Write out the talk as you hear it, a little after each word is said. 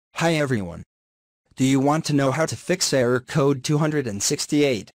Hi everyone. Do you want to know how to fix error code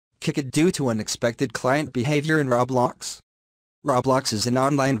 268, kick it due to unexpected client behavior in Roblox? Roblox is an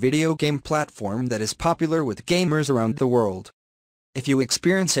online video game platform that is popular with gamers around the world. If you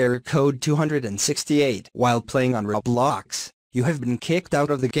experience error code 268 while playing on Roblox, you have been kicked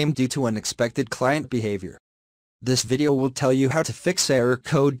out of the game due to unexpected client behavior. This video will tell you how to fix error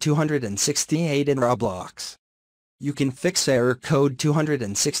code 268 in Roblox. You can fix error code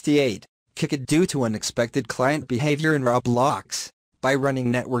 268, kick it due to unexpected client behavior in Roblox, by running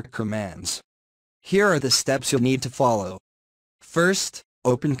network commands. Here are the steps you'll need to follow. First,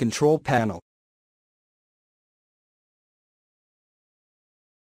 open Control Panel.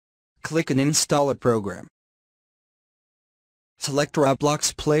 Click Uninstall a program. Select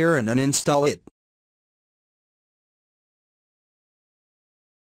Roblox Player and uninstall it.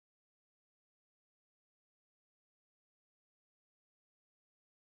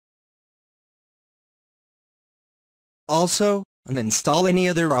 Also, uninstall any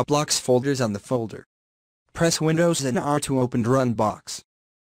other Roblox folders on the folder. Press Windows and R to open Run box.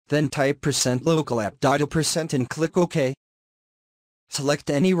 Then type %localapp.o% and click OK. Select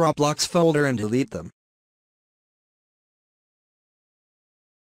any Roblox folder and delete them.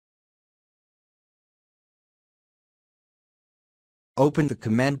 Open the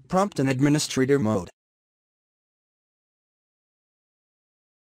command prompt in administrator mode.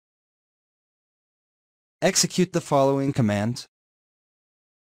 Execute the following commands.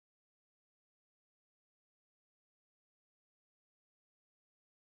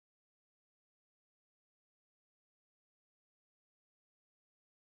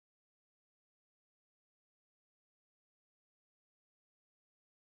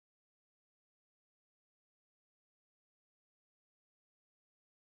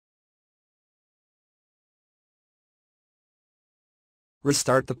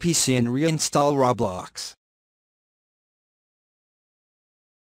 Restart the PC and reinstall Roblox.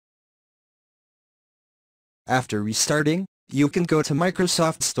 After restarting, you can go to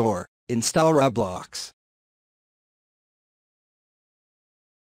Microsoft Store, install Roblox.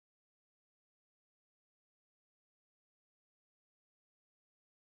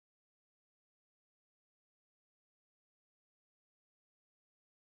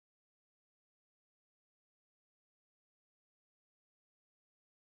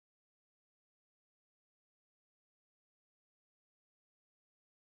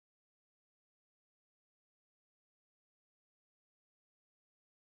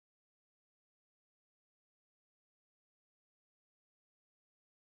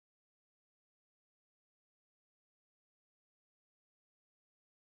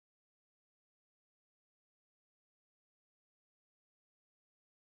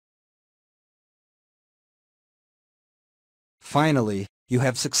 Finally, you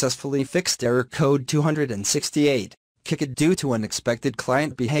have successfully fixed error code 268, kick it due to unexpected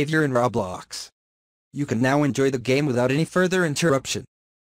client behavior in Roblox. You can now enjoy the game without any further interruption.